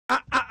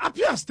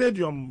Appiah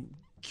Stadium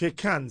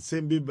kekan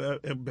sembi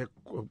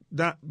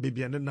da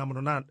baby and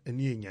namono na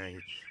eni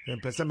enyan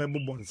empese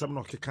mebobon nsem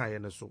no kekan ye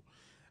ne so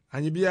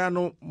anyi bia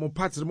no mo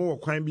party mo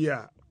kwan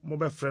bia mo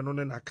be frɛ no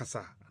ne na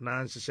kasa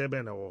na nhyehyɛ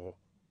be na wo ho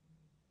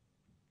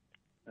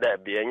da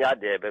bia nya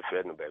de be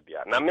frɛ no ba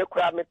bia na me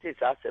kura me te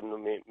sa asɛm no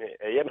me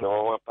eye me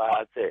ho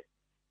pa sɛ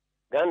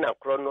Ghana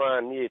kro no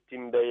a ne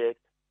etim be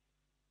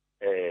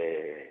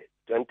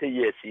 20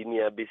 years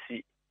ni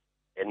abesi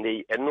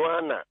ene eno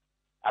ana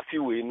afi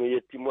we no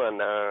yetimu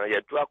ana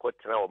yetu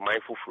akotena o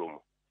man foforo mu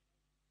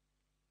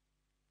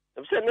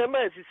ebse na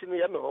ma sisi no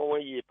ya me ho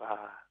wan yi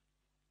pa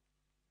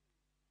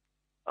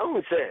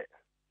amu se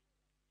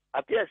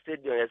Appiah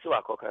Stadium yesi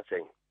wakoka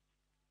sen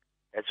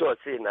ese o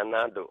se na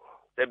nado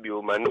se bi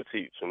o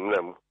manusi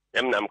sumnam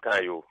emnam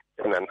kan yo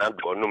na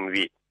nado onum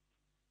wi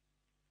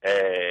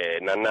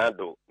na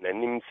nado na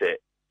nim se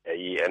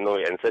yi eno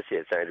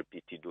ensese san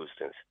repeat those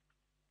things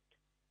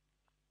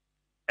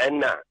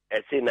enna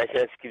ese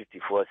national security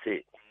for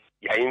say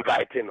ya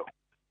invite no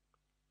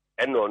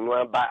eno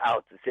no buy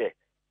out say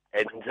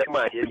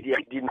enzema ye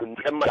di no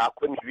nzema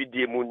akoni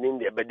video mu ni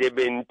de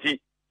bedebe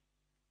nti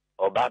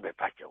oba be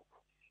pacho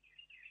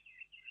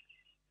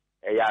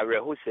ya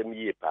reho sem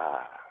ye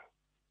pa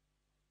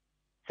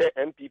say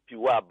MPP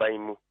wa ban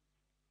mu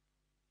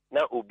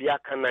na obi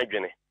aka na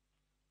dwene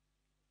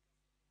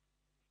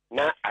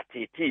na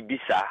atete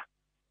bisa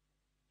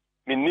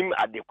minim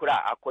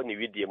adekura akoni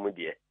video mu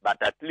de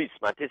but at least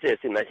matese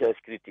say national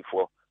security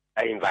for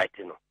I invite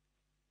no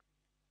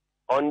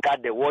under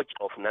the watch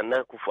of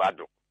Nana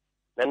Akufo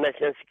na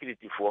national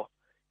security for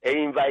I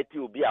invite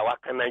you be a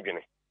waka na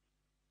dwene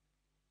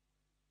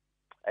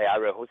I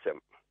are hosem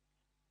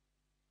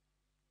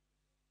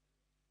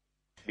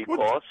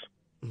because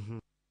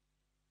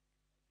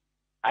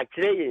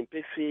actually in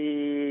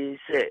pefi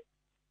say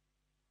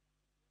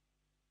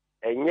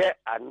enye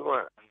anu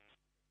a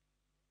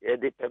ye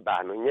de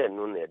peba no nye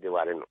nu na de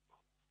ware no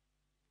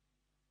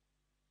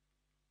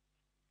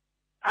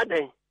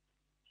aden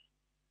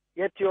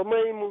yeti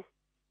omaimu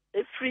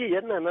efri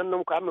ye na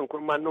nanom kwa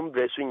menkuruma nom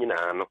bresu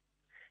nyina no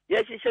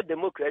ye hihye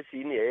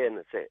democracy ni ye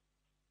no se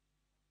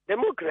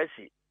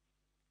democracy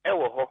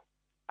ewo ho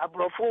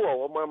abrofo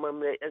wo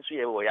mamamre esu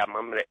ye wo ya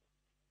mamre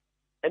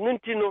enu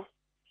nti no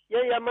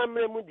ye ya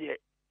mamre mu de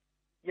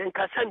ye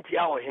nkasanti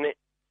a wo hene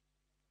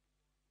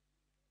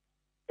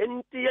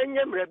enti ye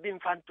nyamre bi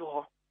mfanto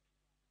ho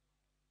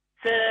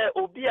se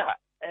obi a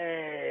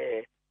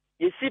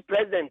ye si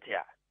president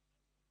ya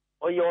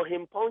oyo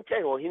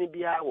himponche o hini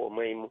bia wo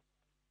maimu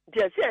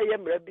nti ase aye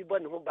mra bi bo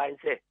ne ho ban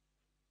se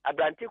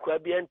abranti kwa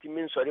bia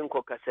ntimi nsori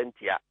nko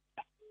kasantia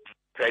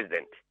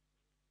president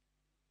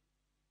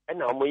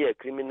ena omo ye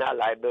criminal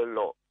libel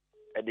law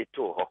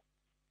edito ho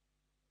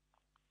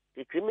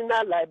the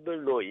criminal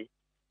libel law yi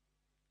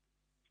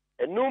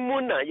enu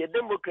mu na ye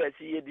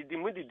democracy ye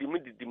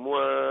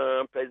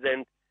didimu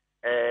president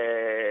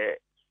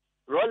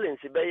Rollins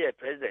be ye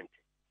president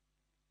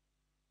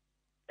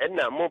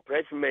enna mo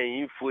pressman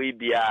info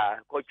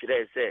bia ko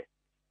kire se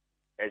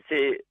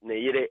ese ne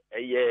yire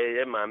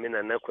ye maame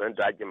na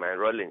kwando agyeman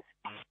Rollins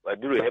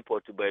waduru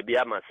airport ba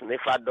bia ma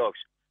sniffer dogs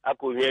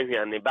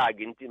akohwehwea ne bag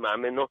nti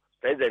maame no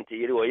president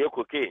yire wo ye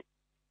koke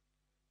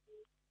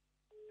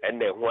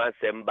enne ho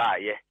asem ba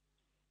ye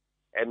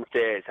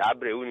emse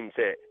sabre unim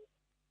se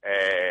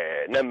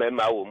na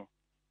mema wom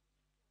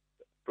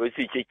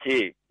prosi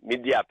cheche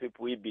media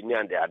people bi ni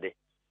ande ade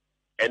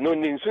eno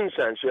ni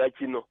nsunsan so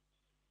achi no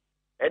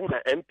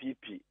enna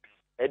MPP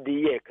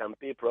edi ye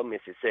campaign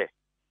promise say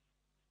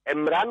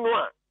emra no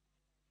a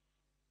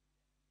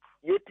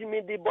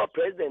yetimi di bo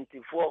president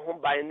for ho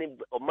ban ni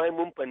oman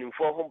mu mpanin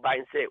for ho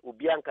ban say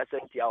obi ankasa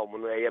ntia o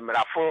no ye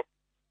mrafo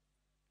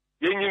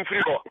yenyi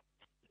mfiri ho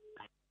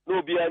no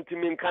obi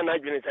antimi nka na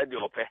adwene sa de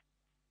ope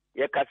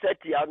ye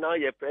kaseti a na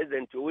ye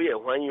president wo ye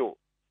hwanyo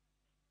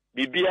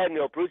bibia ni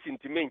oprosi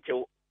ntimi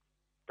nchewo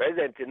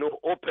president no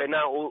open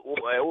na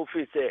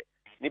office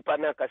nipa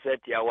na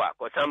kaseti a wa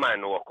ko sama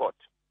no court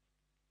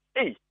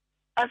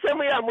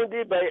asem ya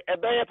mudi be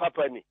ebeye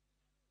papa ni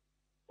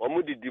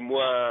omudidi mu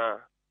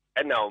a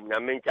na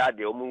omnyamencha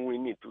de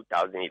omunwini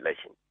 2000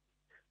 election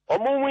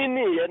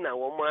omunwini ye na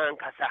wo mu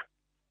ankasa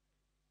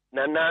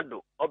na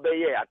nado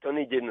obeye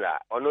attorney general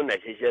ono na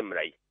hihye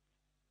mrai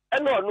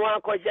ena ono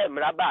akọje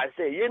mra ba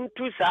say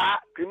yentu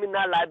sa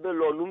criminal libel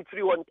law num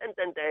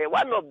 3110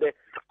 one of the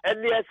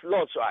earliest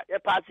laws ye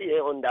pass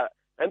here under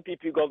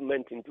MPP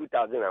government in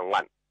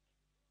 2001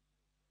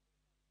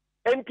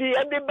 enti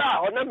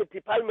ediba ona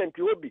miti parliament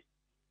obi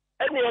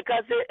eni e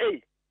ka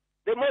say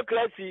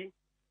democracy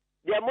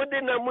the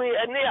modern mu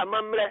eni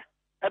amamre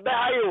ebe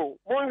ayo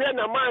munze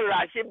na man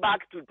rush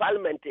back to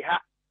parliament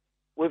ha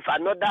with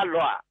another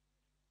law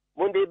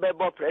munde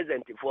bebo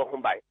president for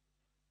humbai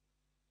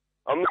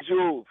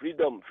omju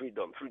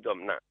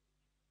freedom na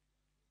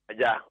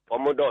aja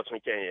omodo so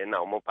chen na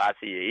omo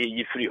pass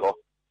yi free ho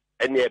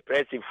eni e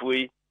press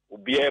fui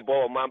obi e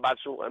bo mamba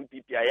so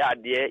MPP aya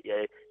de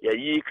ye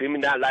yi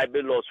criminal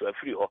libel laws we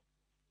free ho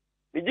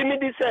ni jimi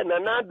di se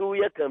na do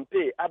ye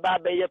campaign aba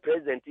be ye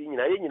president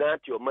nyina ye nyina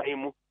ati o man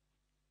mu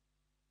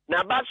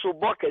na ba so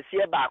bo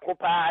kese ba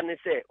akopa ne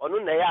se ono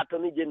na ya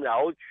attorney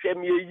general o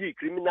hwem yi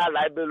criminal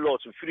libel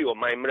laws free o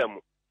man mra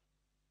mu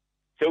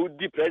se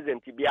udi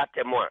president bi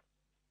atemo a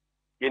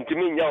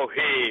yentimi nya o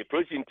he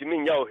president ntimi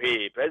nya o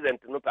he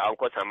president no pa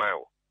anko saman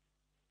o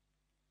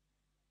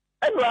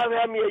eno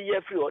ahia me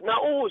yi free o na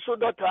o so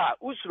doctor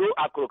usuro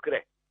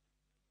akrokre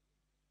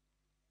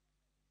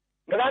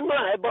na no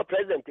a ebo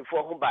president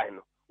for ho ban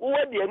no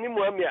wo de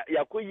animu am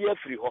yakoyi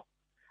free ho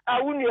a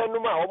wunu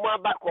enum a omo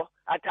abakọ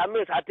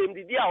atames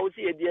atemdidi a o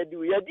si edi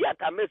di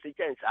atames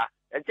chensa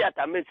eti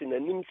atames na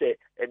nim se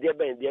edi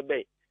ben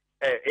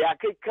ya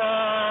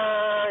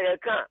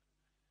ka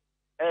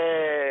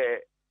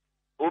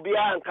obi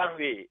anka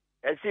hwe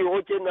esi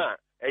hoche na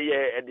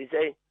edi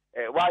say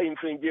why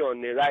infringe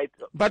on the right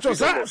but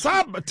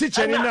sa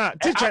teacher ni na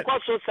teacher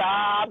akoso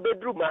sa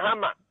bedru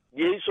mahama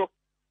yeso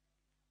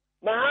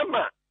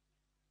mahama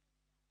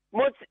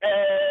mot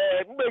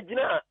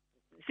mbejina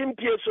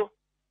simpieso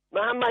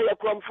Mahama ye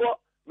kromfo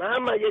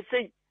Mahama ye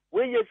say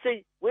we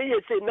say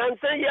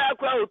nansan ye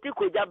akwa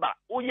otiko jaba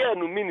uye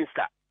no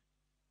minister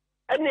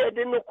ene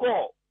ede no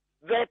call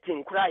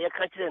vetting kura ye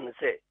ka kire no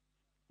say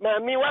ma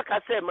mi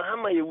waka say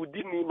Mahama ye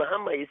wudi mi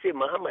Mahama ye say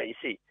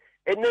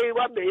ene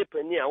wa be ye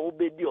pani a wo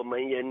be di o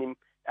man ye nim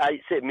I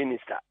say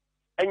minister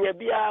enya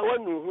bia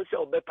wonu hu say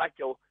obepa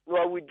chew no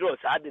wa withdraw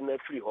sa de na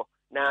free ho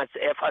na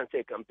e fan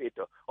say campaign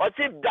o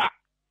si da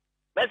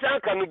besa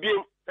kan no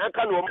biem na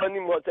kan no mani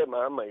mo say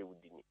Mahama ye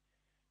wudi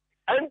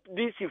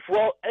NDC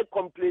for a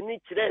complaining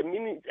chire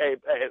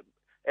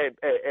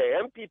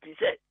MPP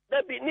said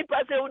that be ni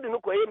pass would no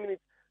ko minute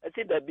I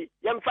said that be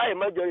yam fire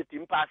majority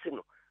in passing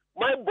no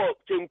my bo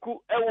chenku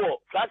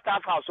ewo flat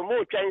staff house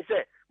mo twen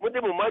say mo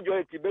de mo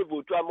majority be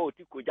vote am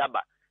otiko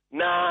jaba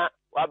na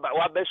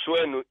wa be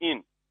so no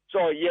in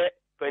so ye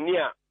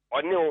pania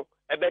one o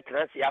ebe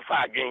transi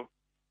afa adwen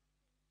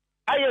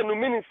aye no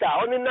minister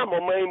oni na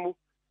moman mu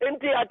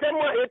enti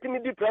atemu etimi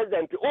di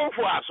president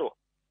onfo aso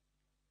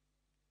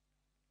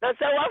na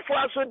se wa fo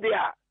aso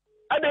dia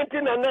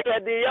adenti na na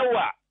de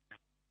yawa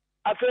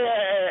afa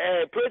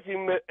Prez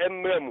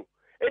emremu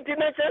enti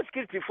na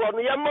security for no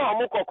yama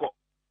omukoko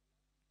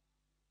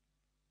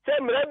se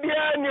mra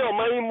bia ni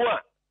oman mu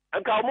a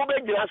anka omo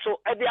be gira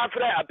so e de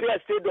afra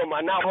Appiah stadium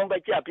ana omo be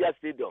ki Appiah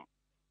stadium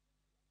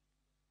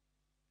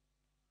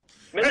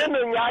me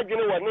no nya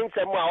agene woni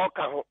nsem a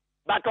oka ho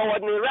but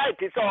on the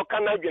right is all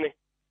can agene.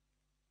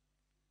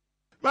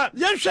 But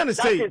that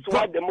is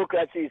what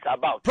democracy is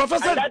about.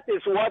 Professor, and that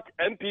is what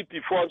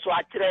MPP for so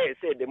actually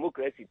say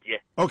democracy here.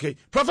 Okay.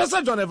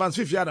 Professor John Evans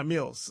Fifi Adam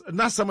Mills.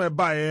 Na somewhere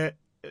by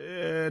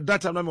that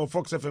time I'm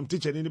Fox FM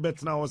teacher in the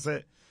bet now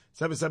say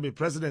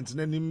president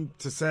and him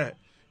to say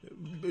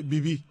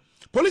BB.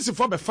 Police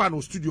for the fan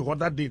of studio what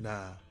that day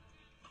now.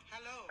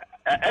 Hello.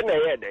 And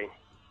then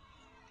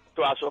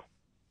to also.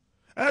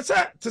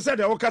 Sir, to say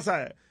the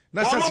Okasa.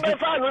 Na say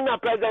fan na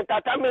president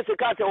atame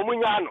sekate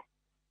omunyano.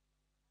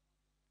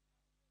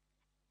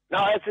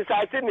 Now,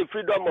 exercising the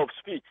freedom of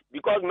speech,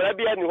 because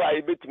maybe anyway,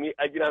 I bet me,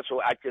 I didn't so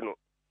actually.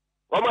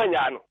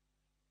 Omanyano.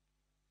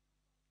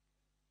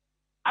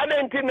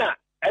 Adentina,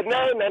 and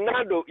now,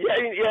 Nando,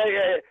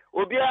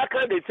 Obia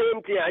can the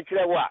same thing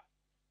actually.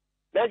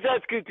 Let's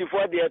just keep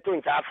for the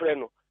twins, our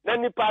friend.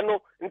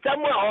 Nanipano, in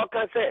some way, I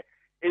can say,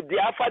 if the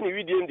Afani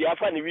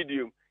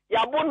video,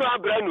 Yabono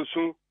Abranu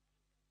soon.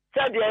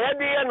 Said the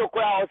idea no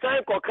kwa, or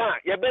sign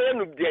coca,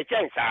 Yaben of the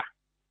chance.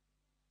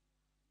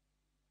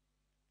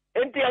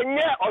 Enti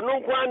anye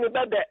ononkwa ne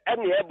bebe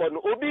ene ebo no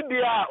obi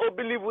bia o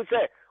believe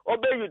say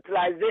obe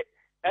utilize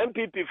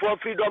MPP for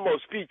freedom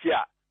of speech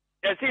ya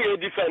esi e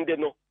defend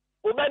no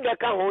obe de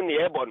ka ho ne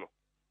ebo no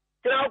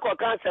tira ko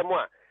kan semo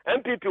a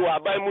MPP wa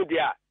ban mu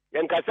dia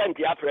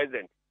Asante a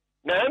president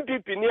na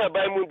MPP ni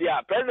aban mu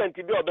dia president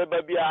bi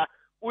obeba bia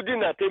udi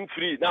na tem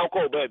free na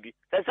ko oba bi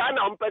se sa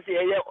na ompese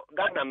ye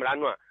Ghana mra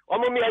no a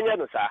omo me anye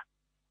no sa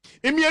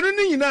emienu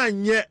ni nyina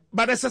anye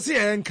but esese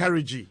ye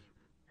encourage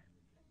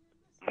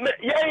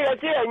yeah,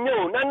 say I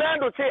know.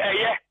 Nanado say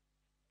yeah.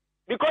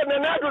 Because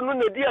Nanado no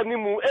ne dia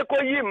nimu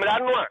ekoyi mra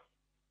no a.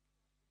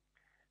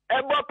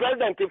 Ebo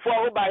president for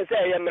who by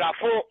say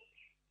mrafo.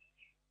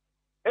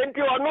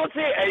 Enti ono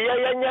say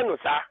yenya no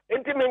sa.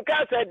 Enti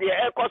menka say de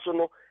ekoso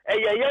no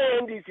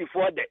NDC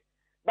for de.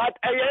 But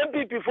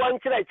MPP for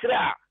nkyere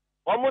a.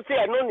 Omo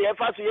say no ne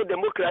efa so ye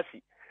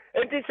democracy.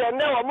 Enti say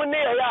na omo ne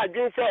ya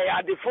adwen say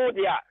ya de fo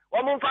de a.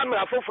 Omo mfa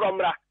mrafo from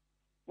mra.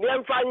 Ne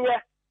mfa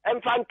nye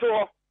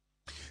emfanto.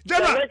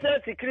 National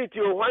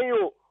security when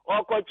you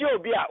or kochi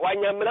obia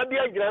wanyamra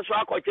bia gina so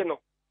akochi no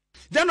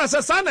Jana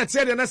se sana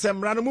tie de na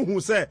semra no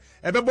muhu se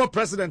ebebo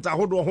president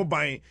ahodo ho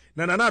ban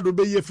na nanado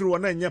be ye firi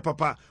wona nye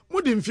papa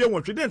mudi mfie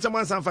wotwe de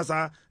ntama sanfa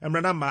sa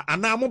emra na ma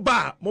ana mo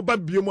ba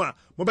biemu a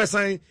mo be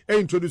san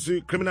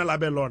introduce criminal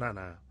libel law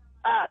na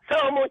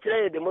so mo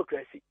kire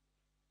democracy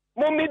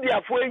mo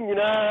media fo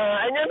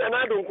nyina anya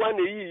nanado nkwa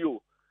na yi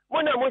yo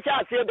mo na mo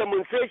sha ase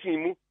demonstration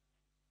mu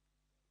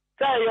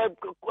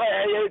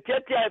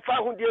Nketiah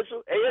found you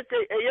so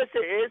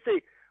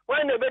say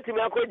when the betting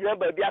akojina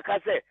baby aka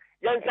say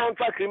yan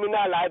sanfa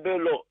criminal libel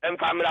law and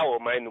family or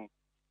minum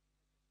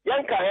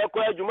yanka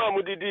ekwa adwuma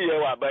mu didi ye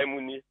wa ban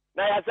mu ni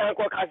na ya san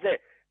kwa ka se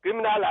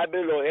criminal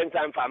libel law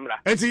ensan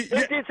famra enti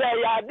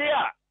say ya de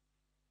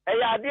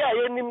a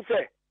yenim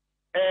se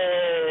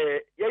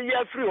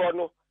ye free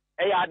ono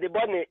ya de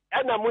bone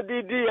na mu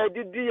didi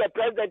ye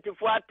president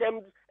for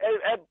attempt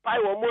pai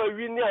wo mo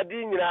awi ni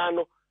adi nyina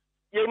no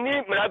ye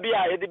ni mra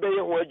bia ye de be ye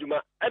ho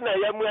adwuma na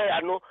ye mu ya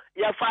no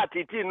ye fa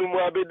atiti nu mu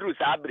abedru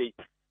sa abre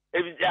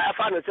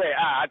afa no say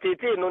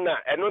atiti no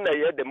na eno na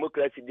ye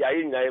democracy dia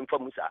ye nyina ye mfa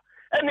musa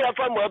ene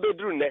afa mo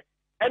abedru ne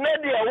ene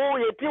dia wo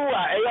ye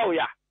tiwa eya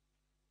ya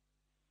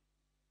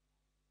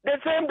the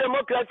same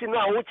democracy no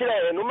awo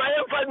kire no ma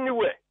ye mfa ni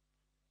we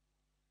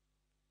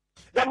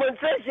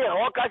demonstration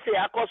o ka say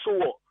akoso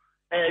wo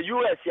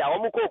US ya o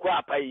mu kokọ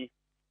apai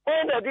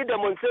when the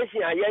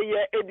demonstration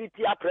ayeye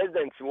editia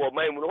president wo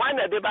man mu why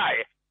na dey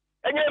buy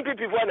enye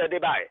MPP for na dey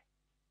buy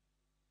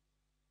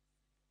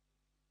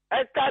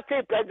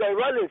started President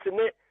Rollins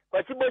ne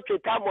kwasibo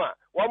twetamu a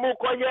wo mu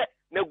koye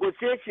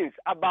negotiations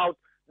about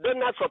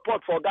donor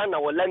support for Ghana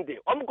or lending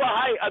go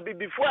high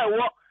before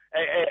wo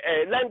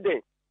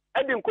lending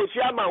edin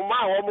kosia ma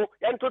wo mu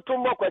yentoto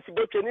mo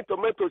kwasibo tweni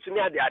tomatoes ni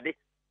ade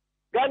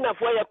Ghana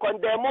for ye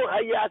condemn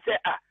ayi ase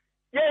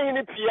ye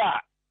ni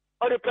pia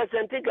o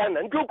represent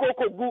Ghana ndu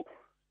kokogu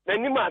na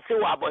nima se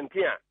wa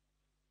abonte a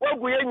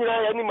wogu ye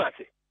nyina ya nima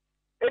se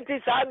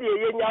enti saade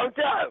ye nya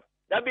unta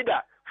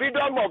dabida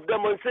freedom of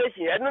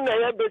demonstration eno na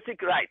ye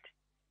basic right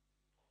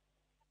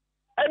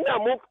ena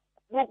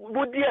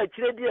mu di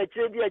akire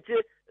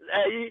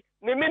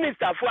ni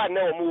minister for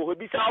na wo ho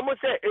bi sa wo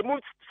se emu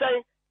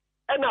sen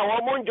ena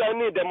wo mo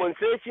join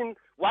demonstration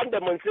one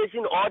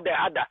demonstration or the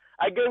other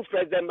against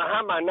President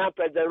Mahama na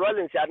President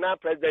Rollins na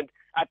President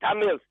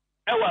Atamils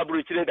ewa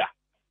bruchireda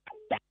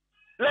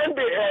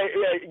lende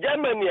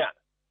Germany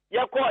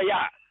ya ko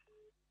ya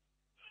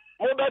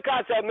mo be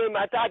ka se me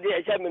matade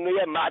e se me no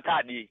ye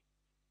matade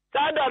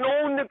sada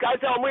no un ka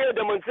se mo ye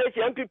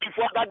demonstration MPP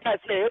for that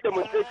say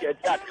demonstration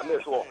that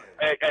me so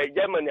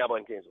Germany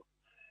abontin so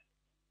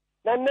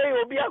na ne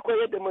obi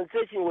akoye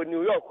demonstration wo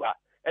New York a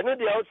eno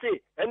de o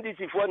say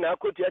NDC for na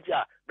akotu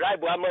atia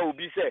bribe ama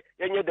obi say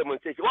yenye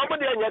demonstration wo mo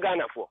de yenye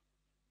Ghana for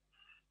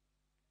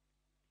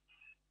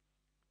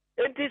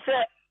enti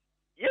say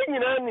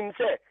yenyina nim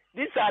say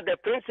these are the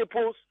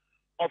principles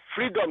of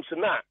freedoms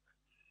now.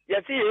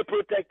 You see, you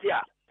protect here.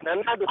 Na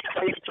do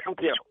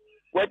champion.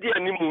 What the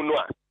animu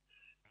no.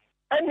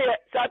 And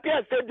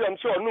Appiah Stadium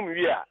so no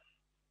wi a.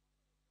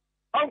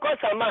 Uncle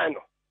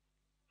Samano.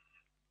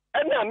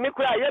 And na me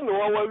kura ye me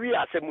wo wi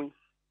asemu.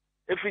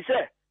 If we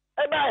say,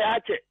 e ba ya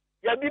che,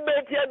 ya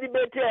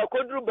debate ya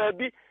kodru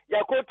baby,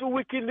 ya kotu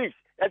WikiLeaks.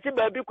 Ya si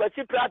baby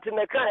kwasi prat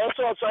na kan e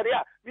so sori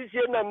a. This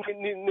year na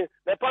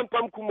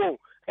pam kumo.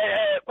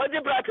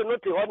 Kwaji brat no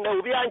te ho na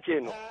obi anche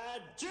no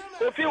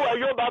ofi wa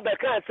yo ba be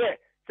kan se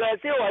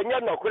wa nya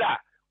no kura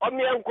o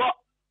mi enko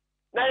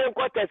na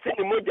enko tese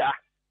ni moja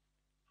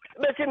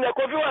be si na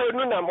kofi wa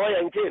nu na mo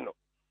ya nche no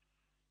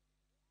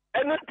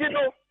enu ti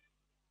no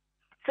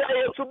se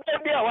ye su be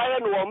bia wa ya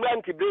no wo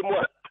mranti be mu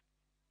a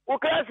o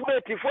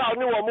classmate fo a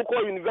ni wo mu ko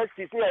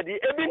universities ni adi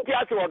ebi nti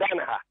ase wo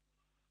Ghana ha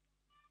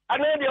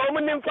ana de o mu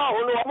nim fa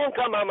ho no wo mu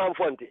nka mama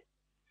mfonte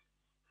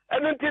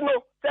enu ti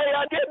no say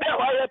ya de be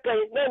ho ya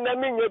pen na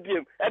menye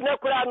biem ene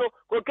kura no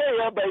ko ke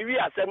ya ba wi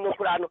asem no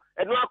kura no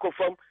enu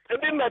akofam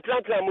ebi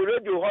metratra mu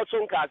radio ho so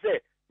nka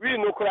say wi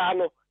no kura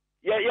no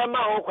ye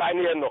ma ho kwa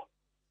ne no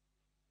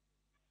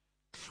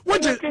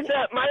what is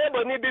my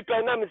ebony bi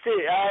pen na me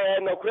say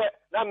no kura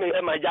na me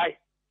e majai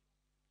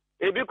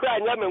ebi kura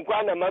nya me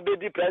nkwa na ma be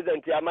di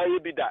president ya ma ye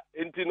bi da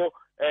enti no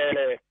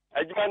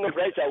ajima no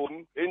pressure wo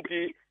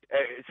enti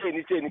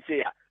say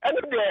ya and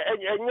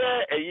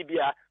enye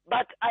eyibia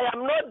but I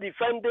am not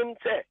defending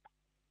say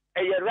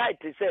right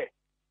to say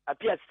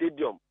Appiah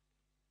Stadium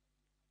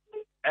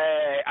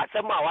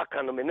asema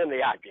waka no me na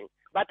ya adwen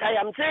but I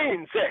am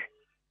saying say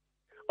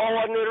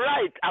on the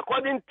right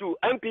according to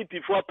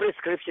MPP for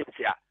prescriptions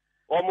here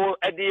omo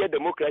edi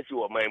democracy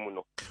wo man mu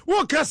no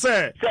wo ka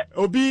say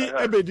obi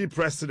ebedi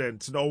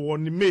president no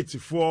won mate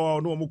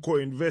for no omo ko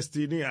invest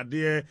ni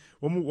ade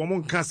omo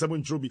nka sam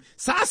ntrobi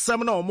sa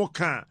sam na omo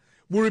ka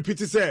we repeat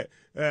say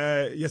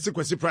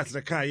kwesi prat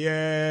na ka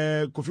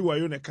ye Kofi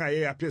Wayo na ka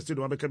ye Appiah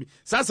Stadium abeka bi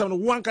sa sam no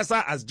one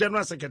kasa as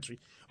general secretary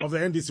of the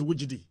NDC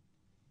wujidi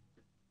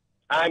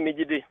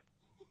mejidi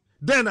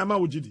then ama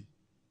wujidi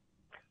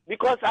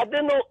because I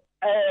don't know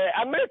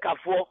America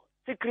for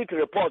secret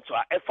reports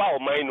are efa o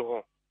man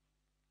no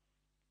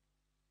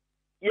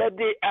ye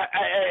de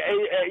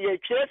ye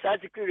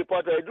chase secret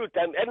report do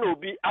time and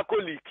obi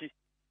akoliki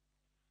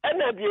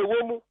and de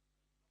ewo mu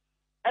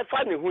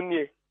efa ne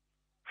hunie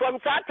from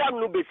that time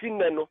no be seen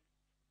no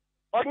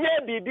onye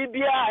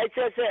bibia I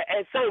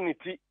say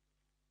sanity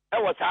e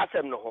was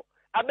asem no ho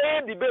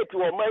abe debate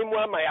wo man mu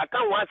ama ya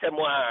kan wa asem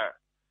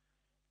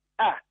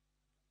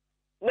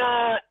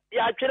na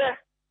ya twere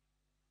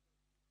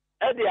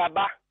e de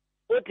aba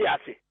oti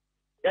ase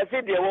ya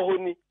se de wo ho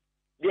ni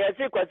de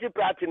ase kwasi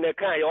prati na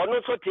kan ya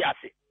ono so ti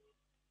ase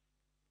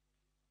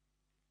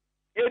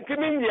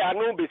yentimi nyi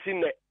anu be seen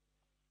ne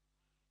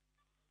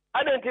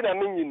adanti na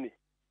menyi ni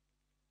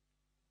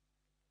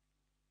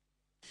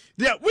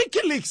The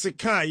WikiLeaks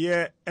can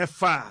yeah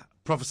efa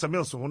Professor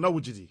Mills who na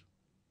wujidi.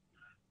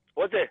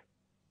 What it?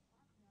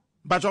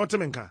 But what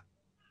menka?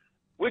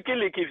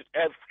 WikiLeaks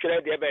is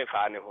clear the be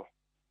fa ne ho.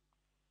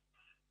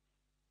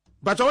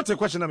 But what a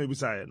question I may be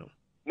saying no.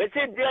 Me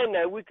say there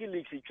na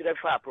WikiLeaks is clear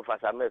fa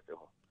Professor Mills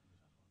ho.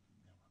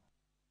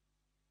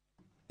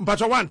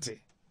 But I want it.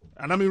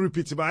 And I mean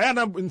repeat it. But I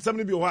am in some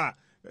be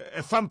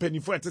a fan penny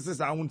for it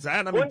says I won't say I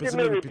am repeat it.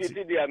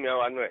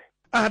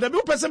 The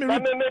bill person me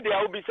media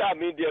will be some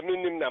media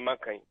minim na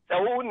makan. So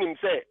who nim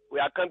say we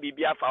are can be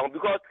found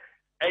because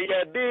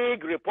a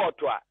big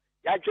report wa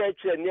ya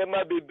church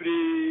niema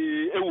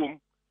bebre ewum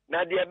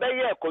na de be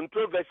ye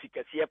controversy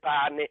kese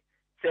pa ne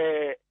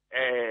say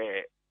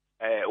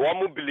wo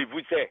mu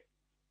believe say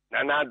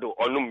na Addo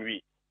onum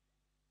wi.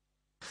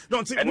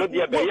 Don't see no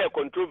de be ye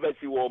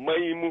controversy wo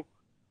mayimu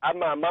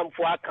ama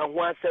manfo aka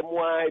ho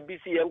asemwa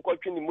ebisi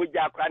yenkotwe ni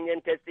moja akra ne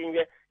testing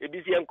ye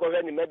ebisi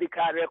yenkore ni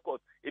medical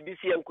record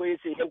ebisi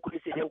yenkoyesi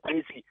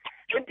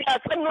enti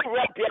asem no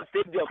nya Appiah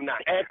stadium na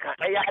eka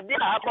ya de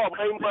aba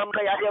oman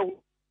mama ya de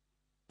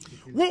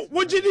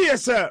what did you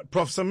say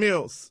Professor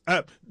Mills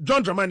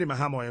John Dramani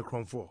Mahama e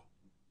kronfo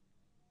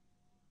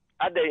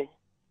ade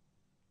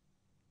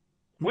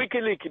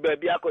WikiLeaks ba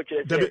bia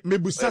akotwe say me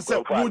busa say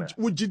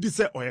what did you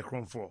say o e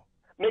kronfo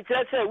me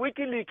tell say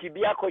WikiLeaks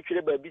bi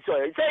akotwere ba bi so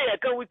say ye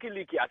kan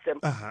WikiLeaks asem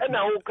e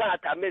na wo kan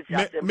atamesi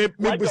asem me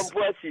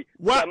jompo asi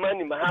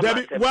Dramani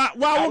Mahama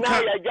wa wo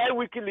kan ya jai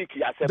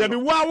WikiLeaks asem Debi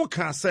wa wo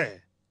kan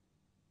say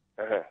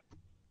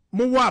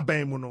mo wa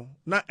ban mu no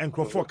na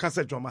enkrofo ka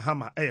say John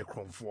Mahama e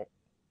kronfo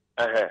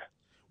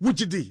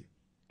wujidi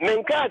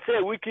menka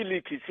say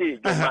WikiLeaks say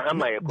John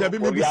Mahama e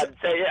kronfo ya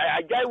say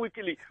ajai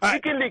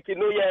WikiLeaks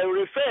no ya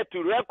refer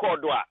to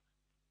record wa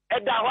e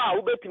da ho a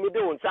wo betimi de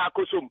won sa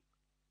akosom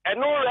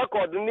eno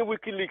record ni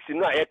WikiLeaks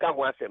no a ye ka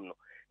ho asem no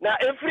na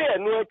every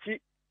eno achi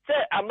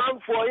say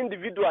amanfo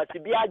individuals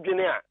bi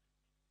adwene a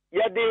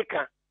ye de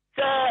ka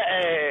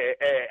say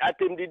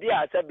attended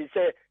a say bi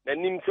say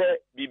nanim say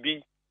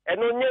bibi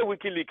eno nye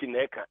WikiLeaks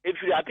na ka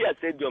every Appiah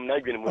stadium na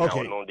adwene mu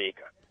na no de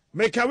ka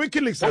make a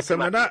WikiLeaks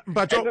asem na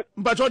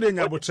mbacho de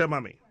nya botre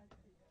mame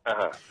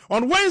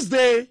on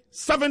Wednesday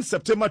 7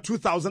 September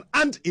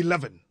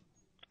 2011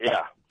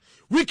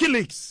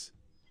 WikiLeaks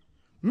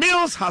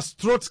Mills has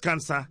throat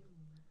cancer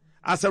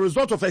as a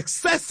result of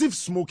excessive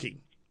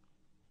smoking.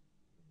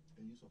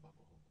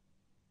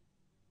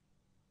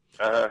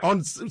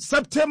 On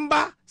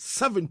September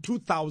 7,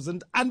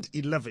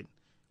 2011,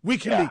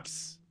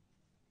 WikiLeaks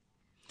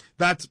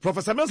that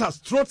Professor Mills has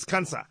throat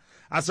cancer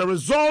as a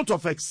result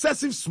of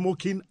excessive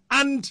smoking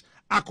and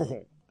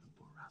alcohol.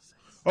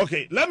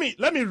 Okay, let me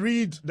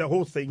read the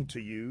whole thing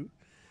to you.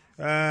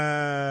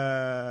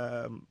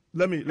 Let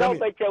me.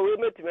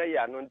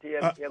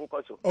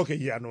 Okay,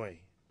 yeah, no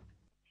way.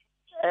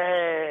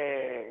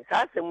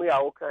 Sasemu ya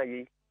okan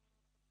yi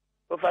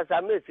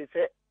Professor Mills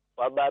say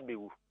waba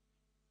bewu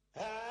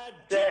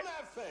say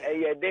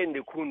den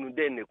de kunu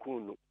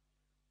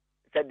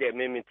say de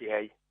memeti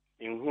hay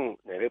inhu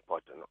na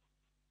report no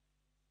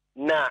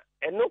na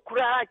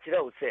enokura akire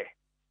o say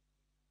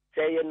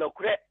ye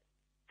nokure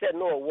say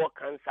no wo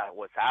cancer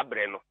wo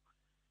sabre no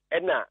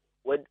na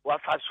wa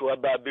faso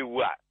waba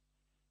bewu a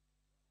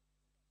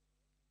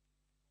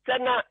say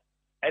na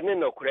ene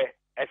nokure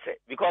ese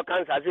because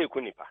cancer say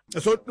ekunipa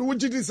so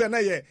would you say na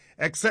ye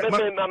except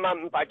mama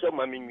mpacho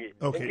maminwie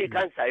nti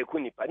cancer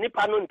ekunipa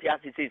nipa no nti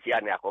asisi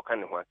ya na akoka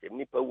ne ho asem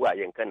nipa wu a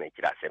yenka na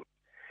kira asem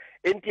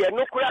nti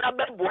enokura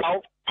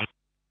abeboa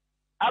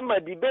ama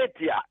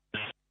debate a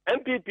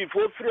MPP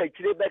fo free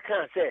akire be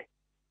kan say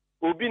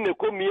obi ne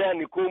komia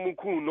ne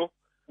komukun no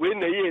we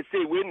na ye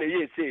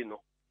say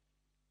no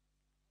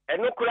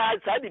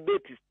enokura sa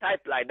debate is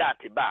type like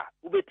that ba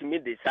ubetimi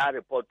de sa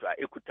report a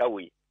ekuta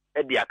we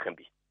e dia kan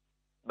bi.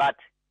 But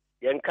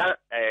yenka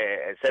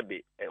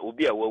sebe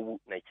obi a wawu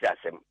na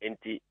kirasem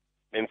enti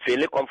me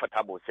feel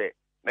comfortable say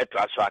metro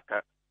aso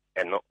aka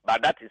eno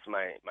but that is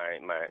my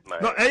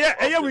no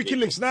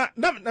WikiLeaks na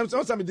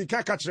so me di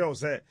ka kire o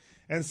say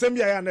ensem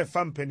ya na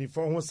fam penny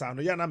for ho sa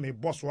no ya na me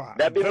boss wa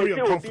very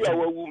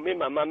uncomfortable obi a wawu me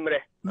mama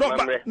mre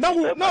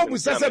no bu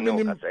say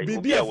me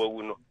bibi a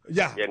wawu no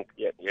yeah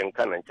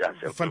yenka na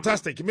kirasem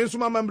fantastic me so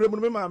mama mre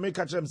me mama me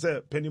ka kire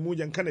say penny mu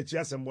yenka na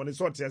kirasem bo ne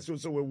so te ase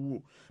so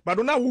wawu but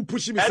now who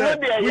push me say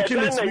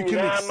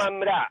WikiLeaks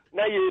mamra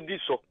na ye di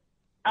so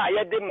a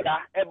ye de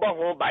mra e bo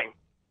ho ban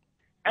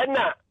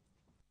ena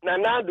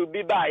na Addo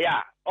bi ba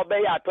ya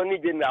obey attorney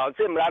general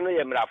say mra no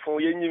ye mra fon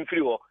ye nyim free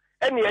ho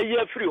ena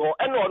ye free ho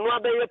ena ono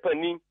abeye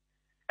pani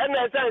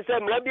ena say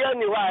mra bia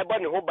ni ho a e bo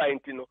ne ho ban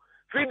ti no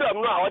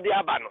freedom no a odi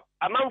aba no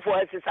amanfo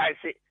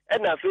exercise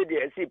ena fe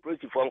de see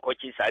prosi for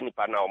nkochi sa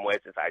nipa na omo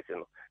exercise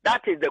no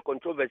that is the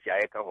controversy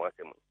I can ho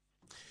asem.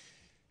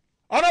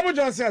 Honorable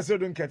Johnson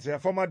Asiedu Nketiah,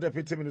 former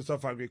Deputy Minister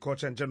of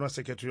Agriculture and General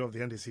Secretary of the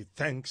NDC,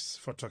 thanks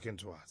for talking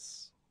to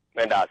us.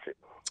 That's it.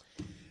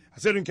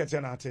 Asiedu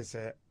Nketiah na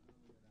say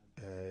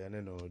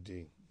no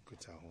di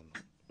kuta ho.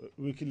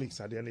 WikiLeaks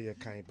at the end of your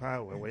kind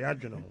power where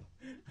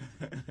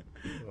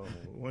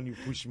when you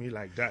push me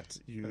like that,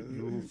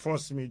 you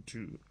force me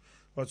to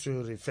what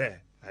you refer.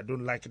 I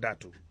don't like that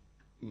too.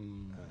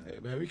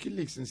 But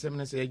WikiLeaks in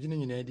some say you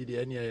need the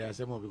any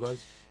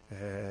because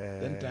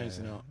 10 times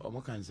now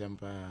or can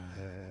sempa.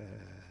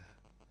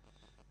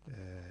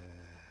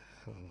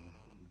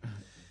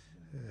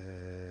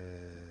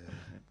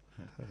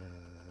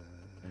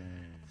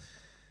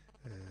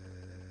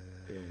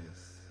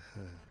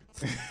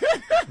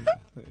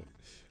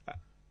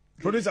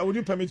 Producer, would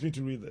you permit me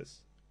to read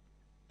this?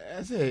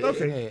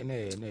 Okay.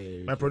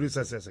 No. My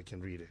producer says I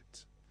can read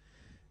it.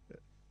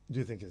 Do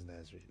you think it's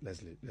necessary?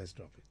 Let's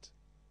drop it.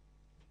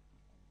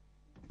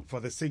 For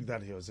the sake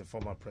that he was a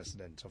former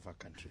president of our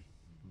country.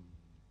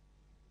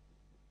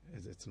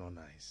 It's not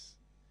nice.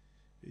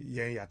 I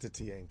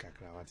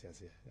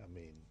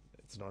mean,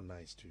 it's not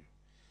nice to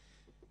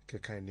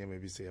kind of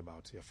maybe say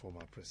about your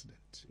former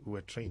president who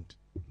were trained.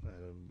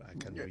 I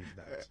can read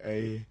that.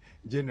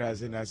 General,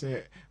 and I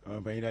say,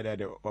 when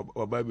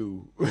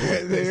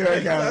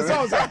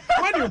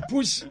you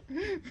push,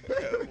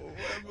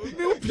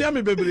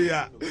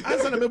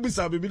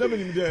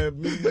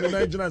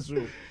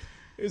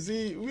 you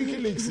see,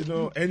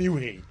 WikiLeaks,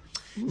 anyway.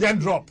 Then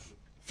drop.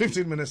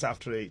 15 minutes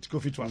after 8. Go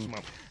fit to us,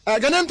 ma'am.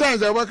 Ghanaian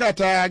times, I work at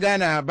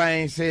Ghana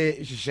buying, say,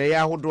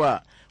 Shaya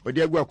Hodwa, or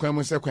the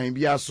Akuapem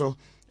Twi,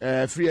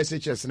 free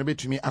SHS and a bit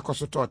to me,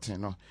 Akoso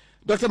no.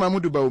 Dr.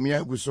 Mahmoud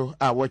Baumia, Guso,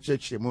 I watch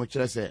it, much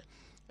as I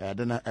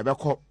don't know,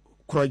 about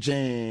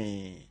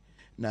Crojen.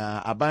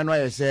 Na Abano,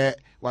 I say,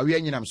 while we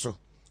are so,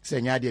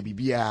 saying Yadia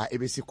Bibia,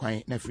 ABC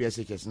Quine, na free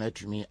SHS, na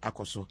to me,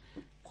 Akoso.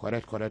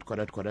 Correct.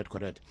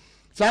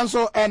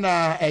 Sanso, and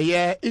a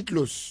year, it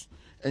loose.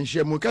 And she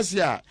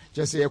Mukasia,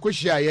 just say a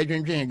Kushia, a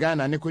drinking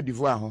Ghana, and Cote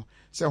d'Ivoire,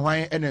 so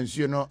why, and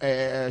you know,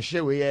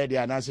 share we had the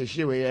answer,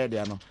 share we had the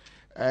ano.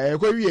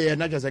 Query,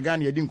 not as a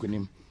Ghana, you didn't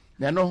him.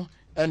 No,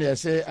 and I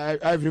say,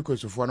 Ivory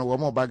Coast of one or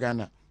more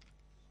bagana.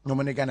 No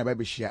money Ghana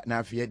baby share,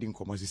 now feeding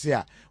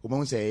Commosia,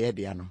 who say,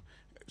 Ediano.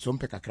 Some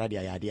peck a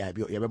cradia idea,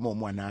 you have more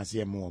one as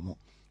ye more.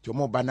 To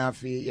more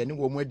banafi, and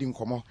no wedding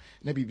como,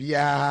 maybe be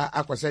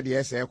aqua said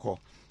yes, echo.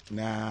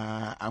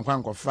 Na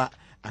Anquanco fat,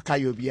 a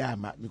cayo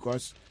biama,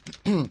 because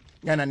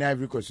Ghana and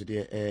Ivory Coast,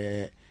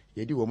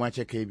 you do a match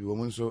a cable,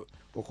 woman so,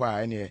 or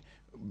any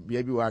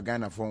baby or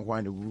Ghana from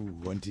one who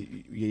wanted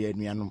ye and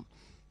me.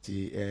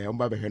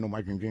 Umbabe heno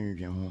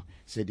majunjunjun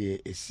said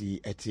the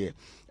see at here.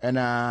 And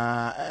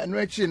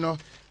no,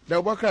 the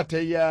worker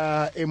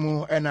ya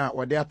emu ena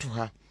wade to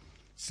her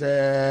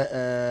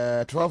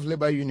say 12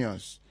 labor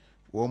unions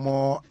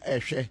womo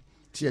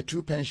tier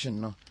 2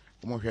 pension no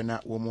womo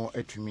hwena womo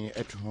etumi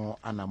eto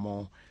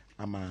anamo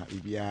ama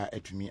ibia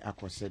etumi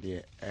akose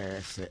de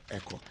se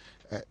echo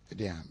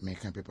there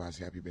make people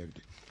say happy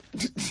birthday.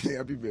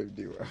 Happy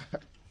birthday.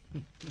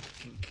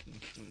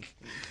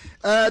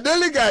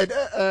 Daily guide.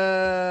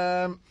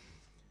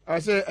 I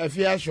say a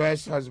fair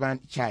choice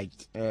husband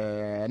charged.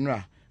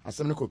 No, as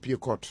some copy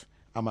court.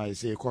 I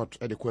say court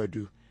at the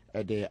quadu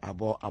at the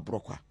abo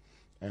abrokwa.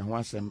 And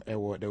once them the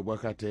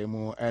worker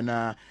temu and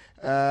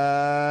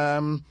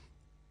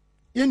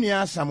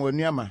Inia Samuel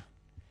Niama.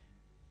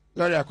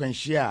 Lord, when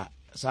share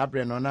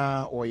Sabre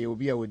Nona or you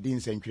be a within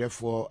century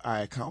for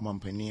I count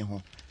company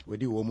home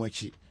with you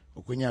mochi.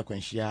 Okunya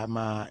kwanhia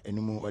ma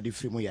enum odi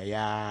free mu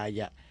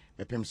ya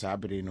bepem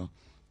sabre no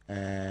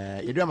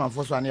yedu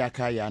amanfo so ane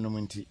aka ya no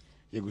nti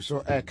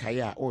yeguso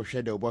kai a o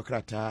hwe de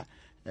obokrata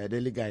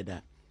daily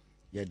guide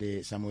ye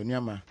de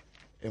samoniama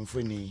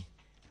emfoni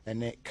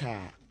ene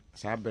ka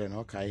sabre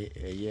no kai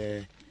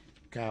ye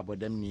ka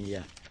bodam ni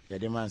ya ye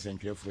de man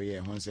sentwefo ye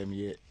honsem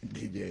ye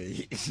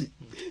DJ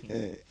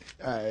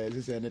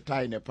this is a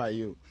tie ne pa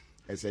you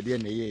ese de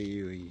ne ye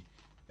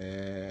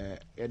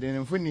ye de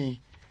emfoni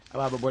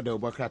aba babo da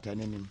obokrata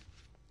nanim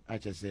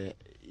ache se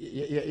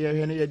ye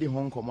hwe ne ye di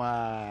hon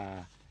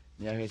koma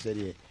ne hwe se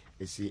de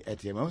esi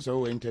etiem so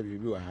we interview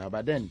bi wa ha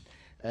but then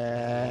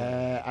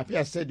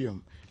Appiah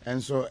stadium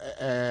and so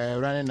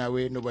running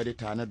away nobody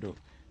tornado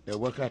the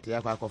obokrata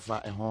ya kwa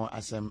kofa ehon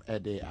asem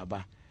ede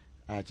aba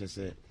ache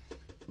se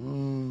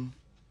and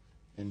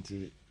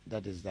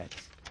that is that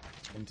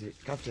and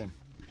captain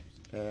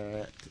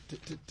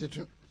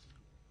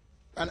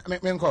and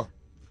menko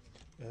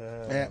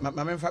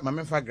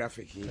my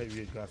graphic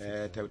here.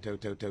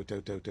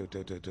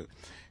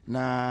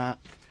 Na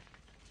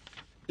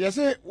yes,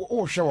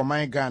 oh, show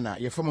my Ghana,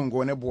 your phone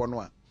go ne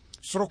bono.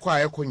 So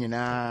quiet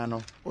nyina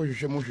no. Oh,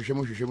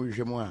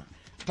 hwehwemu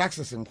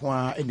taxes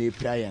nkwa e na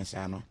appliance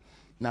ano.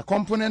 Na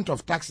component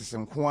of taxes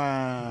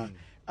nkwa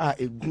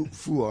a group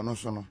full no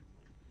so no.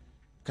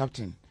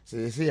 Captain,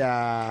 say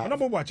ya. No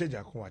bo change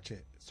akwa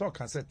che. So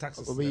can say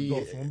taxes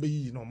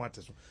no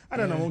matter so. I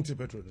don't know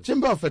petrol.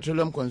 Chamber of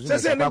Petroleum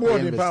Consumers. Say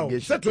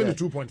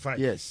 22.5.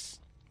 Yes.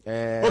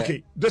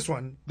 Okay, this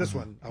one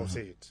I'll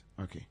say it.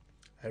 Okay.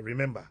 I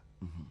remember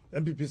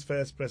MPP's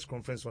first press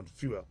conference on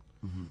fuel.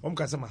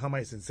 Omkasa Mahama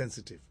is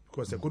insensitive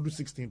because they could do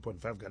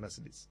 16.5 Ghana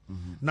cedis.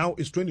 Now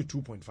it's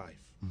 22.5.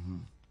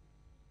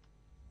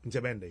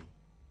 Njabende.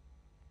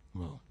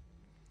 Well.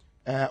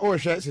 Oh,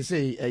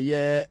 say a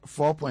year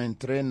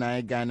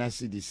 4.39 Ghana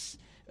cedis.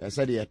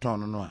 Said a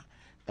ton no.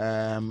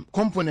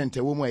 component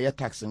a woman a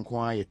tax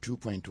inquire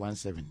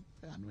 2.17.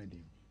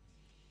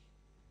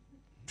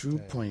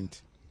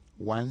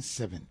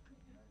 2.17.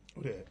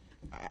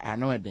 I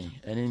know it,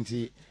 and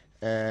into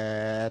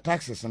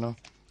taxes, no,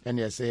 and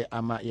you say,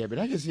 I'm a, yeah, but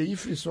I just say,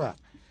 if you saw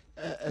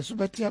a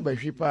super by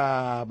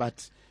shipa,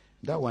 but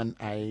that one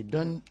I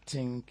don't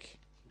think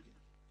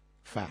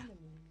far.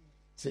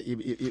 Say,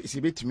 it's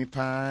a bit to me,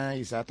 pa,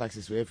 is our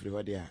taxes were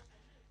everywhere there.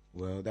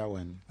 Well, that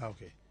one,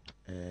 okay.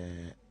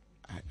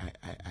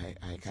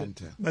 I can't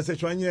tell.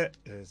 Message one year,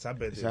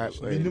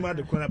 minimum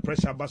the corner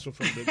pressure bus from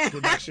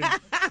the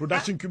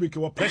production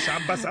cubicle or pressure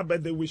bus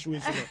about the wish we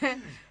see.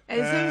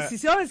 And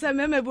since you always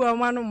remember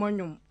one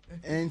monum.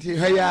 And here,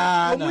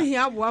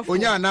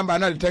 Onya number,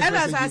 not text. And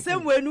as I said,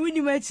 when we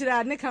met,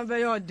 I can't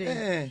be all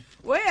day.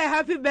 Where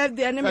happy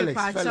birthday, enemy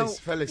part.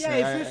 Felix,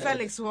 yeah,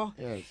 Felix, where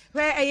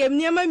I am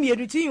near my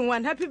routine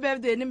one happy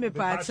birthday, enemy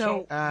part.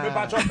 So,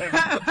 Pato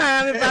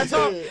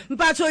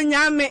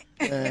Yame.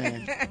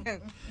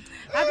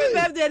 Happy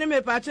birthday,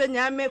 enemy Pato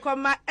Yame,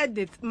 come my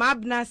edit,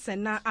 Mabna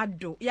Sena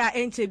Addo. Ya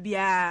ain't be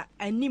a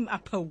nim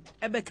apo,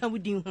 Ebeka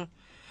within her.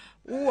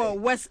 Who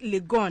was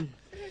Legon.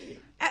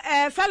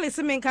 Felix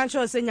men can't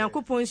show say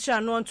Yakupon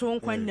shan on to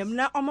unquendem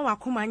na Oma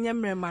Kuma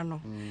Yamremano.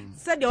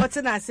 Said the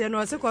Otana say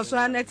no, so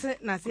next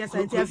Nasia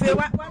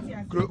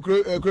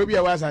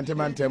Crobia was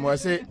antimantem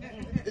was say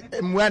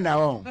Mwana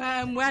on.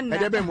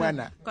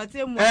 Mwana.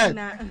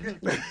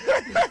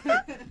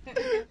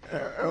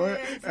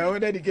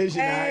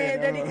 Dedication.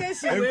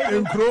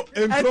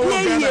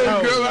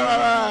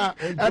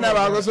 And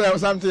I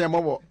was something a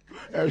mobile.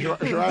 And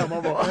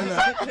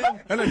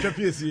I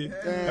can see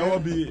I will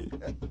be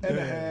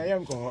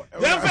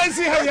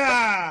fancy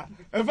here.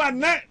 If I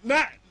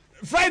not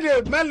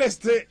Friday,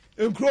 Meleste,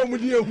 and Chrome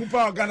with you who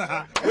power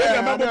Ghana.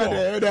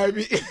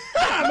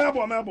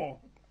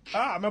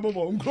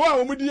 Mabo,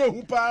 Chrome with you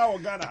who power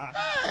Ghana.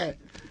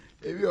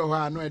 If you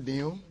are no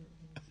deal.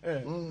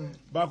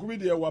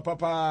 Bakubidia wa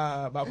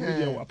papa,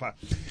 Bakubidia wapa.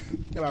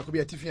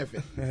 Bakubia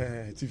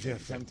Tiffy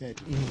something.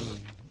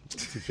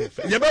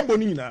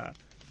 Yabonina.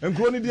 And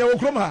Crony dear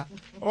Okroma,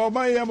 or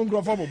my young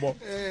grandfather.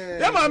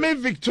 Yeah, my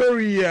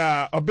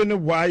Victoria, Obene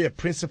Wire,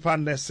 Principal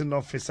Nursing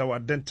Officer, our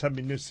Dental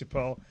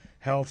Municipal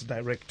Health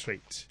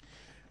Directorate.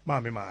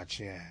 Mammy March,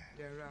 yeah.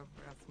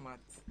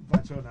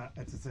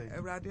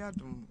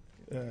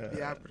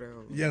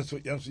 Yes,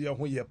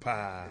 yes,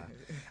 pa.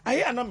 I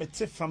am not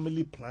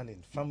family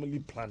planning,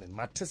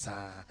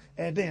 Matessa,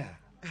 there.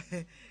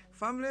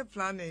 Family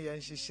planning,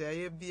 and she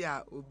share be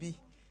a obi.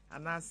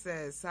 And I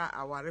say, sir,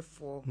 our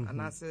for,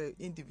 and I say,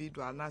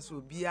 individual, and I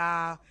so be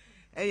a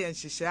and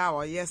she share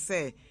or yes,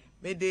 say,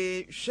 may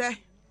they share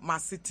my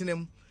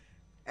sitting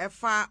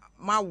efa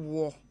my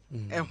war,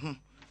 and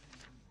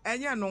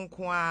ya non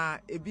qua,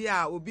 a be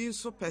a obi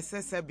so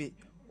persesabi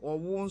or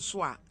won't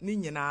swa,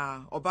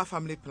 Nina, or ba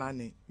family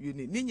planning. You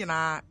need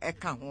Nina, a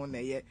can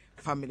ye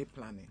family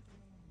planning.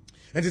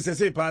 And it's a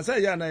say, pass, I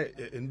am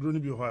in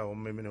Brunibu or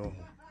Memino.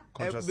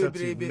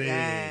 Contraceptive,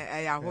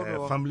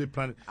 family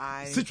planning.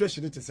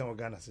 Situation it is in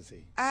Ghana,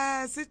 say.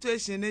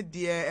 Situation it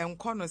dear and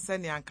corner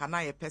senior and can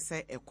I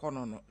pese a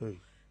corner.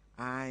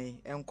 Aye,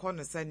 and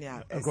corner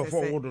senior.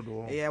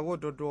 Yeah,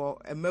 water door,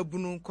 a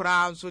mebunum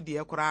crown, so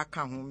dear crack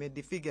come made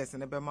the figures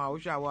in a bema,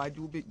 which I would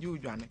do you,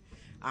 Johnny.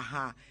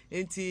 Aha,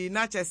 ain't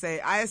not say,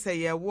 I say,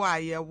 ye why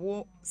ye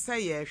wo say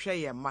ye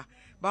share ma.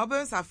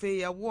 Babbles are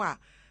fair war.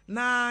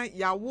 Na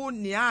ya won't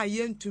near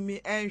yen to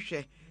me and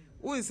share.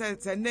 We said,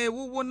 "Ne,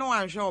 we will no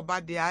one show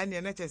about the eye,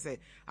 and let us say,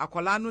 a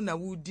colano na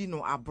woody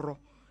no abro.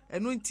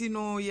 And when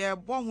Tino, ye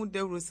born who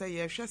they will say,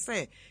 ye shall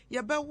say, ye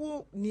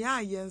bewo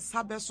near yen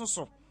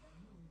sabesoso.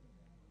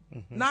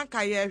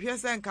 Nanka ye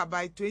shesenka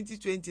by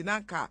 2020,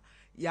 Nanka,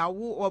 ya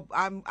wo,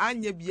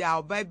 anye bia,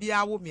 or baby,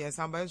 I will me and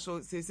somebody so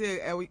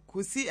say,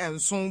 could see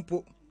and son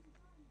po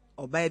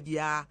or baby,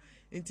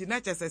 into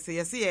nature say,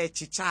 ye see a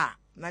chicha,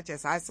 nature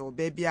I saw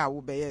baby, I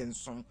will be and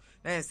son.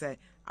 Then say,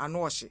 and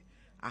wash it.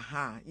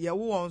 Aha, ye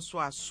won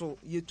so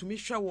ye to me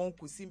sure won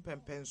could simple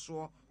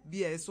penso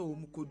be a so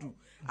mukodu.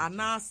 And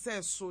now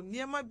says so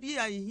near my be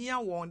a here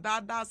won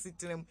that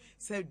sitting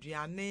said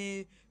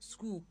Diane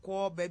school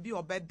call baby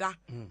or better.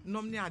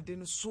 Nomne I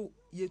didn't so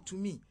ye to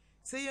me.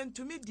 Saying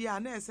to me,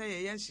 Diane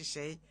say yen she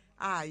say,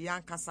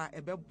 young cassa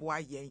a bed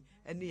boy ye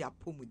and near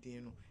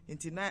pomudino.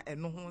 Intina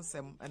and no home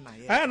and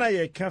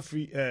I can't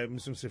free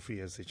Mr.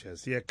 Sophia such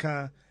as ye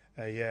can't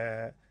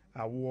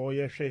a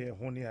warrior share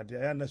honey at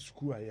the Anna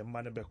school. I am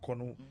man be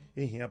cono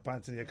in here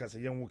pants in your casa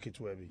young wicked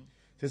to every.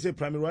 They say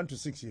primary 1 to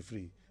 6 year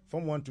free.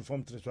 From 1 to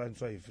Form 3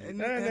 free.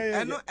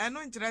 I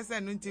know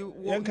interested until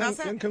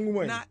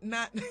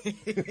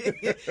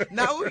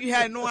now you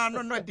have no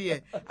one no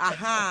dear.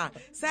 Aha,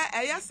 say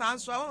a yes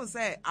answer. I won't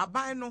say a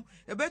buy no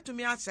a bet to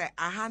me. I say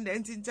a hand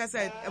and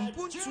interested and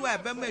put to a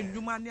bemen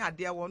human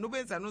idea one no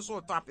bends and no so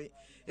tappy.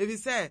 If you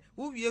say,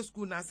 who ye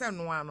school na say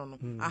no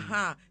one.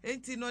 Aha,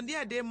 ain't no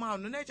dear day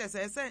man, no nature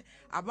say,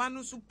 a man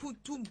who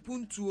put 2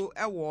 puntu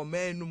a war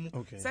man.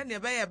 Send a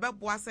bay a bab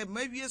was a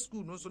maybe a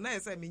school, no so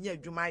nice. I mean, yeah,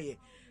 Jumaye.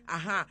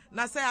 Aha,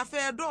 na say a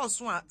fair door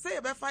swan, say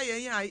a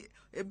fire,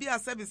 ebi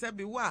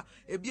asebi wa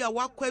ebi a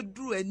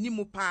wakwaduru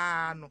animu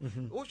pa no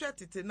wo hwe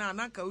tete na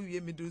nanka wo wie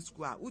middle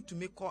school a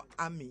utumi kɔ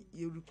army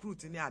ye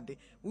recruit ni ade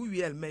wo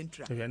wie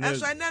elementary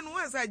eso ene no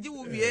wansa gi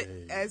wo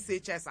wie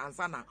SHS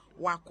ansa na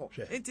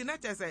wakɔ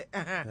internet say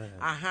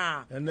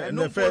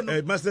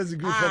and master's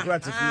degree for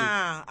practice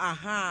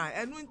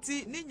enu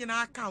nti ni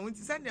nyina aka wo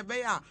nti se ne be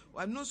ya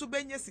anu so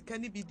benye sika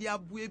ni bi di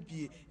abu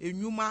ebie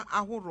enwuma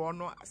ahoro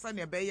no se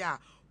ne be ya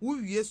wo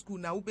wie school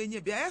na wo benye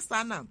bia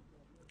esa na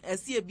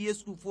Asiedu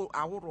school for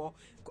ahoro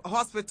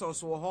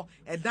hospitals wo ho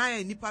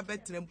edan nipa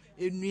betrem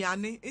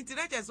enuane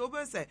internet say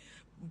oben say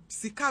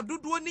sika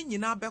dodo ni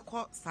nyina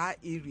bekɔ saa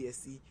area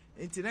si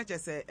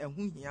internet say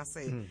ehu hia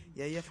say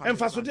ye fa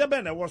emfaso de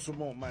be na wo so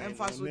mo man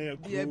emfaso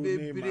de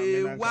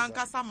bebre wan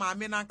kasa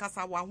maame na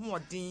kasa wa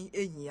hoɔden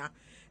ehia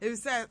e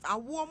say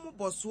awo mo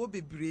boso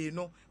bebre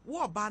no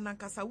wo ba na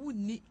kasa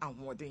wonni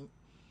ahoɔden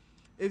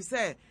e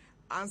say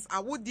as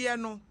awodie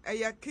no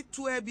eye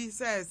kitua bi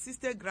say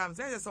 60 grams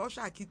say o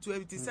sha kitua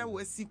bi say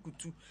we si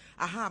kutu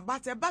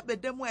but e ba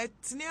bedemu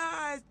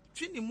etnia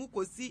twini mu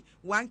kosi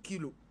 1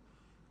 kilo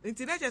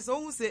internet say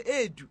o hu say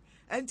edu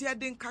enti e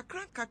den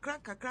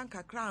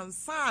kakran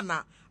ansa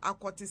na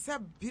akote se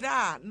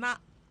bira na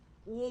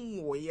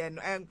wonwo ye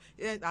no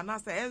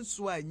anasa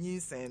enso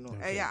anyinsen no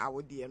eye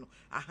awodie no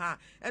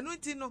enu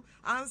nti no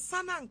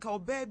ansa na nka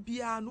oba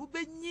bia no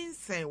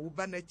benyinsen wo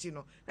ba na chi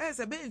no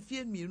say be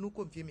mfie mienu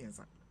ko mfie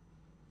miensa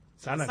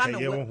sana ka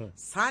ye wo ho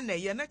sana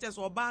ye na che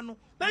so oba no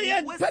na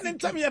ye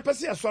penintam ye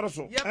pese asoro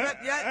so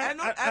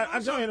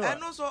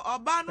eno so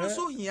oba no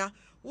so hia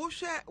wo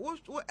hwe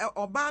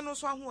oba no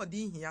so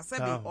ahoɔden hia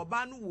sɛbe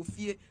oba no wo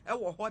fie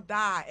wo hɔ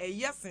da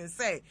ɛyɛ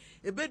sense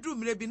ebedru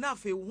mire bi na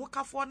afi wo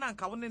kafo na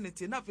nka wo ne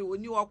te na afi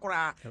oni wo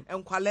kora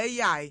enkwala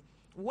yai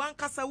wan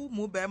kasa wo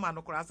mu be ma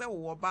no kora sɛ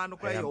wo oba no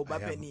kora ye oba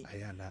pani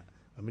ayana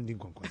amindi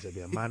nkonkonse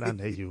be mana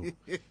na you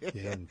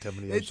ye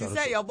ntamni ye so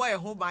say your boy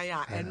ho ban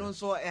ya eno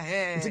so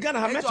ntika na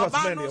ha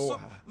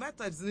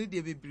methods ni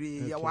de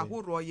bebre ye wa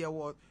horo ye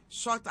wo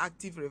short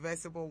active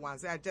reversible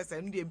ones I just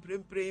enu de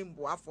prem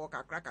bo afọ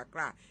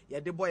kakra ye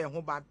de boy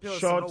ho ban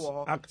pills no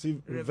wo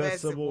active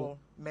reversible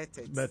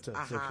methods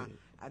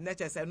and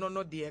that is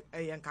no de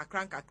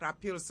kakra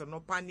pills no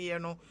panier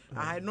no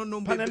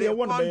no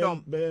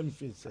condom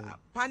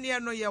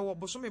panier no ye wo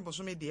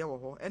bosomi de wo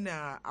ho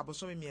na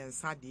abosomi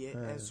miensa de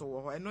enso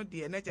wo ho eno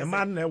de na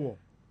man na wo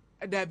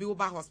there be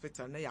over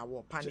hospital na ya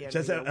wo panier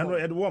no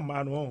e de wo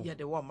man no ye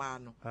de wo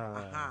man no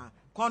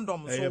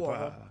condom so wo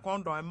ho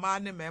condom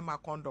man ne mema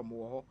condom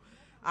wo ho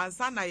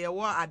ansa na ye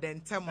wo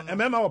adentem no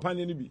mema wo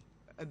panier ni bi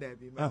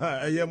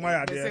ye mo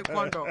ya de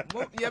condom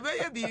ye be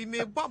ye bi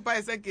me papa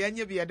ese ke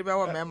anye bi ye de be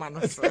wo mema no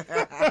so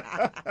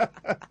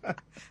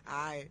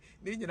ai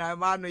ni nyina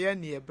ma no ye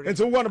ne ebre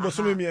enti wo no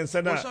bosomi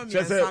miensa na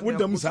chese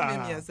wudam sa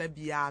bosomi miensa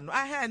bia no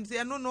enti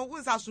eno no wo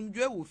nsa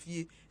somdwe wo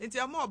fie enti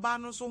ama oba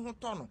no so ho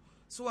to no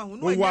so wa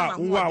hunu anya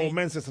ma wo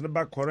menses ne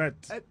ba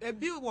correct e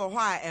bi wo ho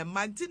a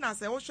mantina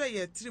se wo hwe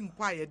ye trim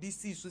kwa ye de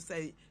see so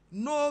say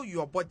know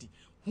your body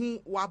hu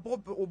wa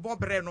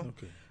bobre no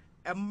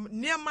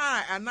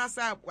niema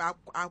anasa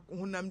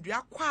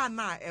hunamdua kwa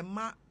na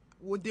ema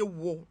wode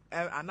wo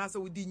anasa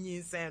wodi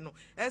nyinsen no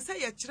ese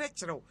ye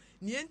kyerɛkyerɛw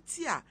ne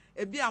enti a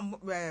ebi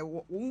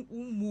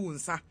mu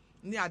nsa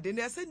ne ade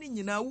ne ese ni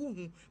nyina wo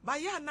hu ba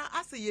ya na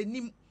ase ye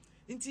nim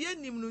nti ye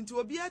nim no nti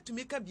obi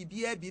atumi ka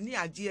bibia bi ne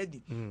age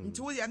adi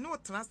nti wo ye ne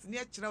otena se ne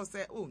kyerɛw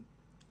se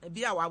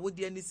ebi a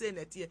wawodi ani se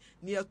na tie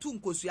ne atu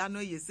nkosua no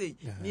ye sei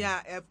ne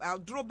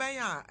adro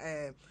ben a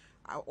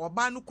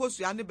oba no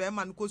kosua ne be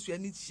ma no kosua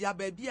ni hia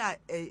ba bi a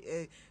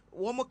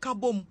wo mo ka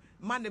bom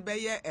ma ne be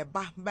ye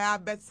eba ba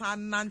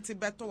betan nante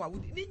beto wa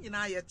ni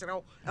nyina ye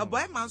kyerɛw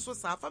boy man so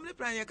sa family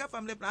plan ye ka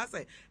family plan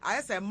say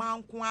aye say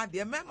man ko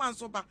ade me man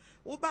so ba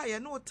wo ba ye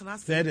no tena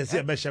say de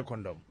say be she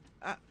condom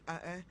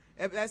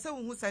say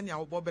wo hu sani a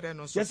wo bobere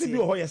no so yes bi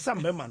ho ye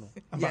sam be ma no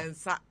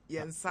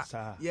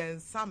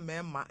yensa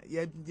mema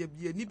ye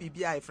ni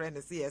bibia e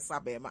friend say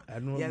yensa be ma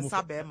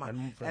yensa be ma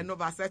eno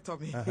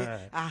vasectomy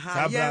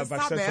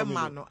yensa be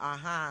ma no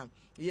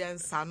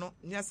yensa no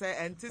nya say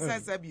enti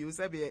say bi o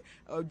say be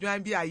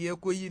odwan bi aye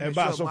koyi ne show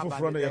ma ba so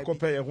foforo no ye ko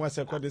pay ye ho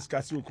ase ko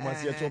discuss o kuma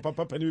se ye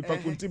papa pani pa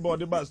kunti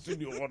board ba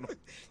studio ho no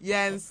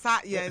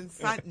yensa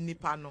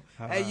nipa no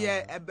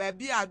ye ba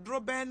bi adro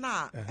ben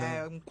na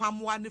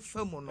nkwamwa ne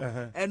famu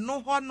no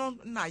eno ho no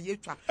na ye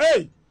twa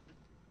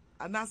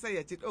and I say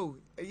it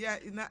yeah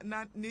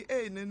na ni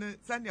no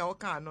sanya o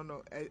kan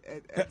no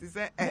it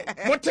say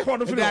what take on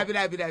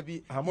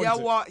bi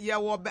ya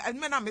wo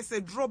me na me say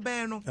draw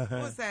ben no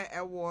o say e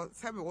wo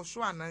say me wo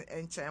so an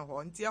enchen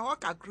ho nti e ho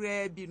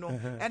kakra bi no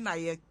e na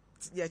ye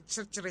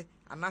chirchire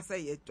and I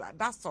say it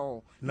that's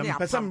all na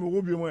pesa me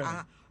wo bi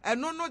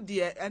mo no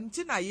de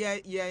nti na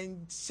ye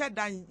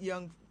shedan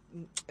young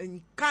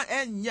nka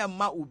enya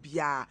ma obi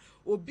a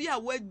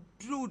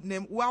wadru ne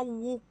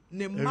wawo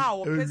ne ma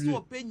o pese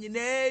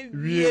opanyina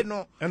wie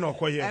no ena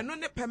okoye eno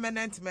ne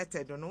permanent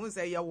method no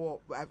say ye wo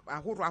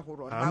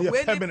ahoro na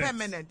we ne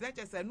permanent let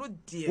us say no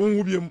die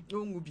onwu biem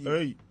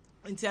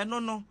nti eno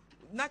no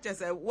not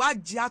just a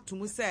wajia to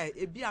me say,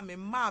 a be a me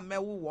ma me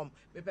wom,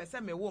 me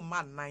person me wo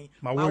man nine,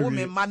 my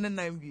woman man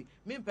and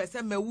me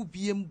person me wo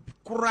be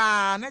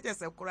cry, not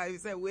just a cry, you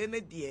say, when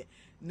a dear,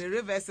 the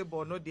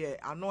reversible no dear,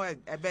 I know a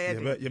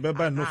bed, you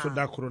better no so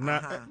that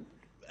corona.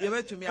 You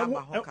bet to me, I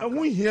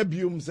won't hear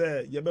Bium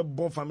say, you better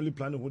born family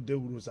planning who they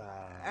rules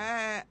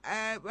are.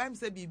 I'm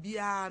say,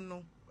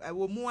 Bibiano.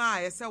 Wo mu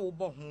a ese wo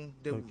bo ho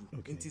da wu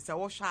nti se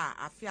wo hwa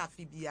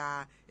afi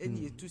bia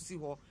eni etusi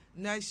ho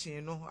na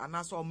hyin no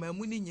anaso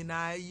omamu ni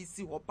nyina yi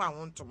si ho pa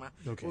ho ntoma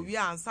owi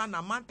ansa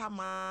na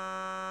mantama